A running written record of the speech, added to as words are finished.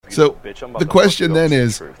So the question then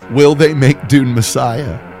is, will they make Dune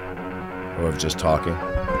Messiah? Or of just talking.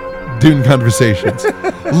 Dune Conversations.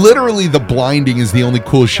 Literally, The Blinding is the only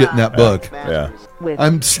cool shit in that book. Yeah.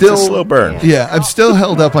 I'm still It's a slow burn. Yeah, I'm still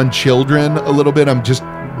held up on Children a little bit. I'm just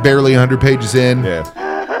barely 100 pages in. Yeah.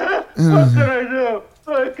 What can I do?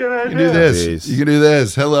 What can I do? You can do this. Jeez. You can do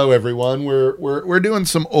this. Hello, everyone. We're doing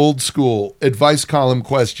some old school advice column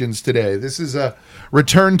questions today. This is a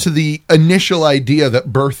return to the initial idea that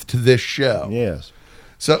birthed this show. Yes.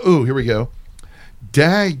 So, here we go.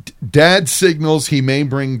 Dad signals he may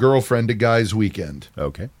bring girlfriend to guy's weekend.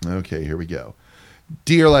 Okay. Okay, here we go.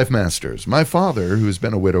 Dear Life Masters, my father, who has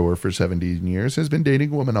been a widower for 17 years, has been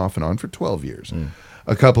dating a woman off and on for 12 years.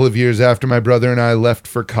 A couple of years after my brother and I left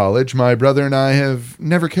for college, my brother and I have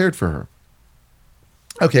never cared for her.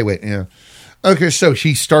 Okay, wait, yeah. Okay, so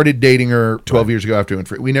she started dating her 12 years ago after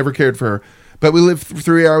we never cared for her, but we live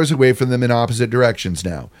 3 hours away from them in opposite directions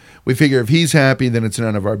now. We figure if he's happy, then it's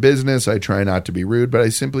none of our business. I try not to be rude, but I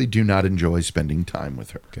simply do not enjoy spending time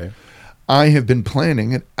with her. Okay. I have been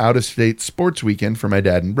planning an out-of-state sports weekend for my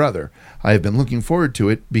dad and brother. I have been looking forward to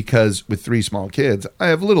it because with 3 small kids, I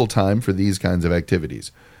have little time for these kinds of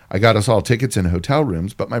activities. I got us all tickets and hotel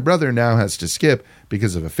rooms, but my brother now has to skip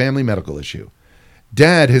because of a family medical issue.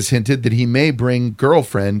 Dad has hinted that he may bring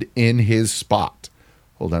girlfriend in his spot.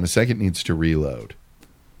 Hold on a second, needs to reload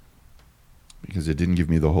because it didn't give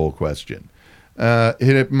me the whole question. Hit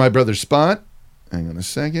it my brother's spot. Hang on a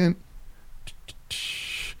second.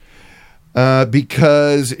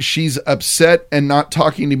 Because she's upset and not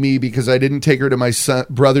talking to me because I didn't take her to my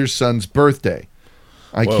brother's son's birthday.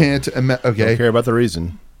 I can't imagine. Okay. Don't care about the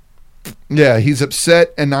reason. Yeah, he's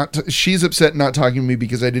upset and she's upset and not talking to me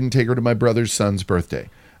because I didn't take her to my brother's son's birthday.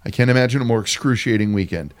 I can't imagine a more excruciating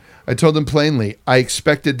weekend. I told him plainly, I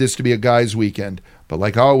expected this to be a guy's weekend, but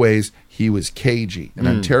like always, he was cagey, and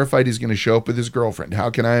I'm terrified he's going to show up with his girlfriend. How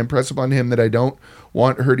can I impress upon him that I don't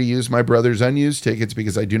want her to use my brother's unused tickets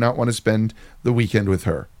because I do not want to spend the weekend with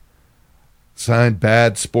her? Signed,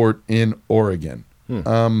 Bad Sport in Oregon.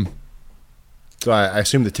 So I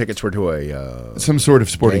assume the tickets were to Some sort of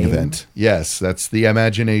sporting game? event. Yes, that's the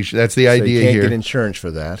imagination. That's the so idea you can't here. get insurance for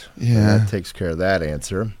that. Yeah. That takes care of that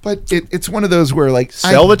answer. But it's one of those where, like,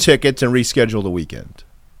 Sell the tickets and reschedule the weekend.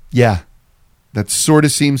 Yeah, that sort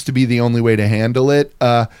of seems to be the only way to handle it.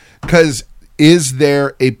 Because is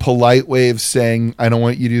there a polite way of saying, I don't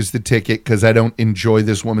want you to use the ticket because I don't enjoy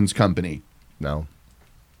this woman's company? No.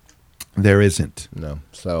 There isn't. No.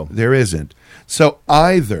 So There isn't. So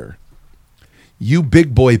either you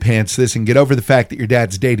big boy pants this and get over the fact that your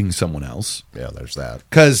dad's dating someone else. yeah, there's that.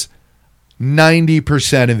 Because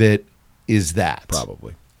 90% of it is that.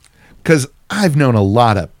 Probably. Because I've known a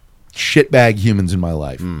lot of shitbag humans in my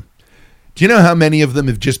life. Do you know how many of them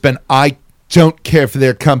have just been, I don't care for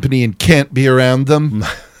their company and can't be around them?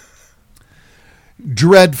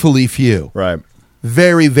 Dreadfully few. Right.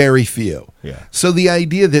 Very, very few. Yeah. So the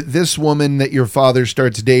idea that this woman that your father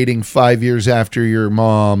starts dating 5 years after your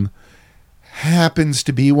mom happens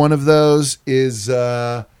to be one of those is,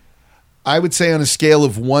 I would say on a scale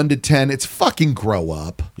of 1 to 10, it's fucking grow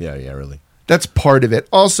up. Yeah, really. That's part of it.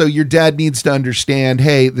 Also, your dad needs to understand,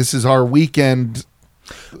 hey, this is our weekend.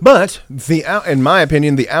 But in my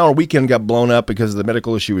opinion, the hour weekend got blown up because of the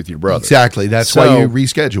medical issue with your brother. Exactly. That's why you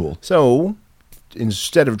reschedule. So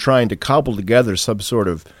instead of trying to cobble together some sort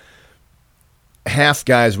of half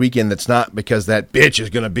guy's weekend that's not because that bitch is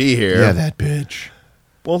going to be here. Yeah, that bitch.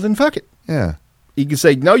 Well, then fuck it. Yeah. You can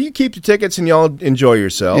say, no, you keep the tickets and y'all enjoy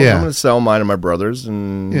yourself. Yeah. I'm going to sell mine and my brother's,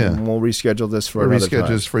 and Yeah. we'll reschedule this for We'll another reschedule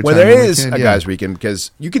time. this for a when time there when we is can, a yeah. guy's weekend,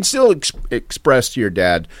 because you can still express to your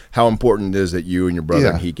dad how important it is that you and your brother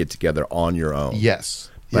Yeah. and he get together on your own. Yes.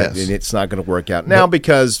 But Yes. and it's not going to work out now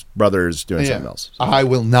because brother is doing Yeah. something else. I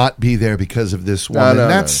will not be there because of this woman. no,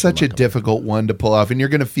 That's no, such a difficult one to pull off, and you're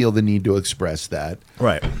going to feel the need to express that.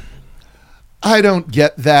 Right. I don't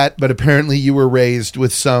get that, but apparently you were raised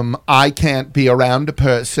with some I can't be around a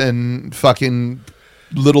person fucking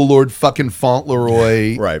Little Lord fucking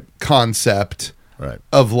Fauntleroy Right. concept Right.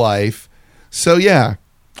 of life. So yeah.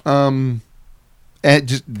 And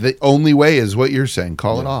just the only way is what you're saying.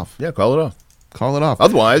 Call it off. Yeah, call it off. Call it off.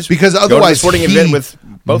 Otherwise, because go to the otherwise sporting he event with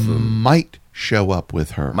both of them. might show up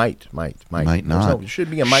with her. Might Might not. There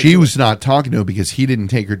should be a might. She to was it. not talking to him because he didn't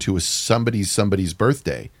take her to somebody's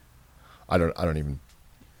birthday. I don't even.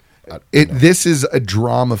 This is a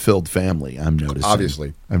drama-filled family. I'm noticing.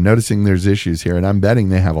 Obviously. I'm noticing there's issues here, and I'm betting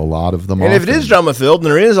they have a lot of them. And if it is drama filled and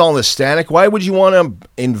there is all this static, why would you want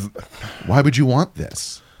to? Why would you want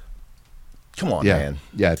this? Come on, Yeah, man.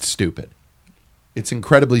 yeah, it's stupid. It's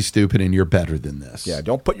incredibly stupid, and you're better than this. Yeah,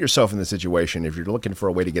 don't put yourself in the situation if you're looking for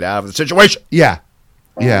a way to get out of the situation. Yeah.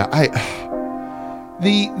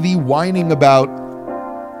 The whining about...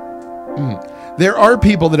 There are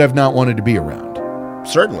people that I've not wanted to be around.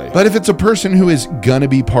 Certainly. But if it's a person who is going to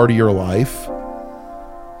be part of your life,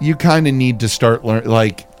 you kind of need to start learning,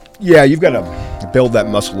 like... Yeah, you've got to build that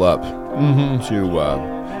muscle up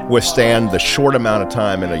to withstand the short amount of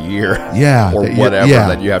time in a year or whatever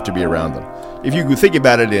that you have to be around them. If you think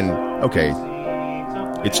about it in, okay,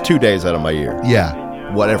 it's 2 days out of my year.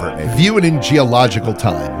 Yeah. Whatever it may be. View it in geological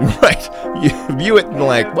time. Right. You view it in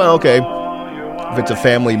like, well, okay, if it's a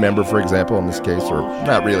family member, for example, in this case, or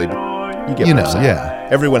not really, but you get what I'm saying. Yeah.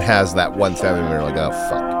 Everyone has that one family member like, oh,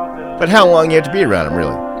 fuck. But how long you have to be around them,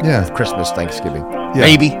 really? Yeah. Christmas, Thanksgiving. Yeah.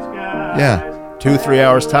 Maybe. Yeah. 2-3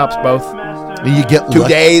 hours tops, both. And you get 2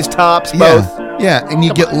 days tops, both. Yeah, and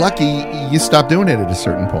you get lucky, you stop doing it at a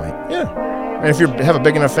certain point. Yeah. And if you have a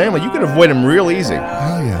big enough family, you can avoid them real easy.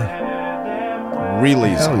 Hell yeah. Real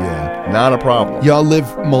easy. Hell yeah. Not a problem. Y'all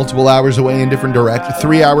live multiple hours away in different directions,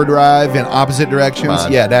 3-hour drive in opposite directions.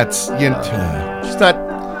 Yeah, that's... It's not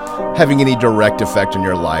having any direct effect on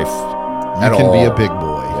your life at all. You can be a big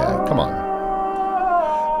boy. Yeah, come on.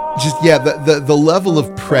 Just, the level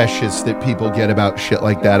of precious that people get about shit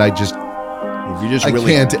like that, I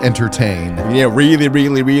can't entertain. If you really,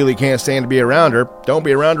 really, really can't stand to be around her, don't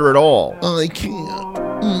be around her at all. I can't.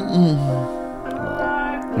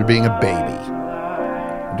 You're being a baby.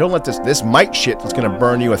 Don't let this mite shit that's going to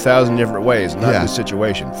burn you 1,000 different ways, not this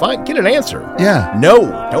situation. Fine, get an answer. Yeah. No,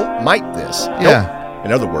 don't mite this. Yeah.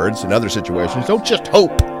 In other words, in other situations, don't just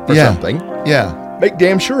hope for something. Yeah. Make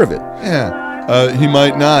damn sure of it. Yeah. He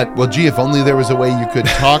might not. Well, gee, if only there was a way you could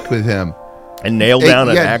talk with him. And nail down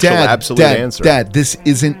an actual absolute answer. Dad, this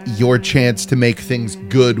isn't your chance to make things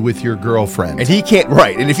good with your girlfriend. And he can't,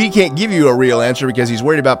 right. And if he can't give you a real answer because he's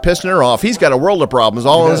worried about pissing her off, he's got a world of problems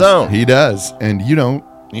all on his own. He does. And you don't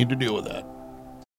need to deal with that.